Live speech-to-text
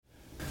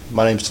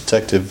My name's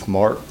Detective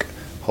Mark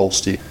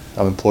Holste.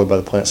 I'm employed by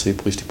the Plant City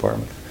Police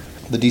Department.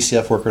 The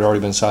DCF worker had already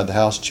been inside the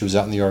house. She was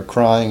out in the yard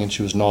crying, and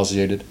she was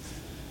nauseated.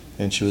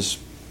 And she was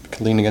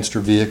leaning against her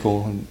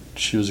vehicle, and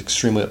she was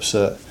extremely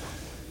upset.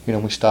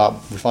 We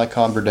stopped. We finally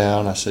calmed her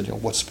down. I said,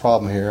 what's the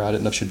problem here? I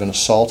didn't know if she'd been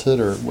assaulted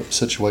or what the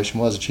situation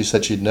was. And she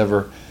said she'd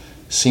never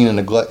seen a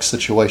neglect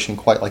situation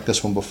quite like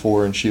this one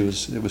before, and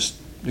it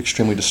was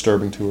extremely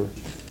disturbing to her.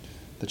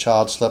 The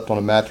child slept on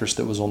a mattress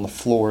that was on the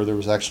floor. There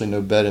was actually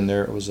no bed in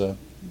there. It was a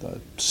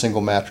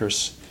single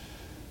mattress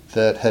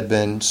that had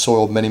been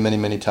soiled many, many,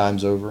 many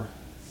times over.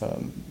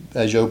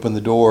 As you opened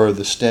the door,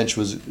 the stench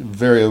was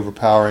very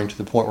overpowering to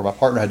the point where my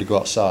partner had to go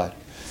outside.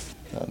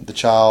 The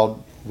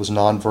child was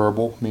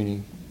nonverbal,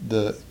 meaning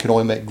could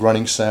only make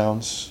grunting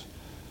sounds.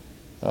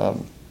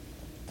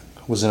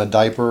 Was in a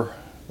diaper,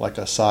 like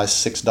a size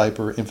 6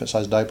 diaper,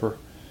 infant-size diaper,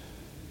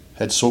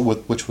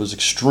 which was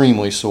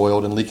extremely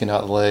soiled and leaking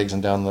out the legs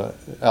and down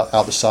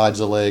out the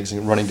sides of the legs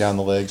and running down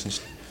the legs. And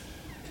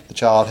the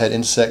child had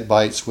insect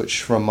bites,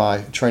 which from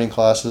my training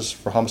classes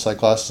for homicide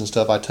classes and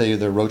stuff, I tell you,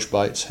 their roach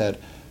bites had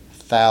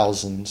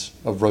thousands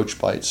of roach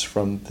bites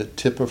from the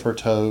tip of her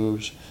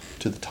toes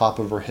to the top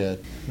of her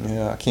head.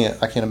 I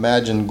can't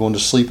imagine going to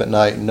sleep at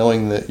night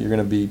knowing that you're going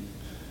to be,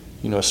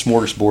 a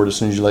smorgasbord as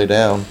soon as you lay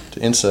down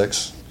to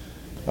insects.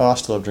 Oh, I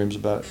still have dreams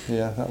about it.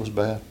 Yeah, that was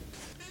bad.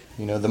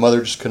 The mother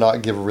just could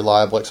not give a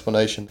reliable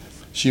explanation.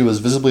 She was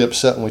visibly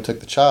upset when we took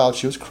the child.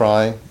 She was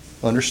crying.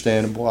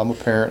 Understandable. I'm a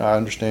parent. I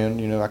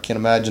understand. I can't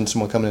imagine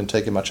someone coming in and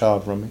taking my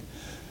child from me.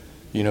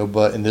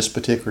 But in this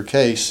particular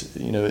case,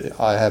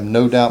 I have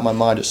no doubt in my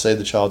mind it saved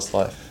the child's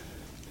life.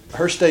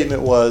 Her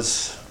statement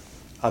was,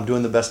 I'm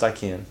doing the best I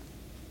can.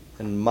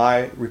 And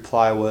my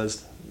reply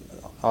was,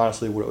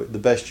 honestly, the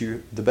best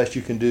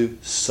you can do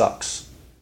sucks.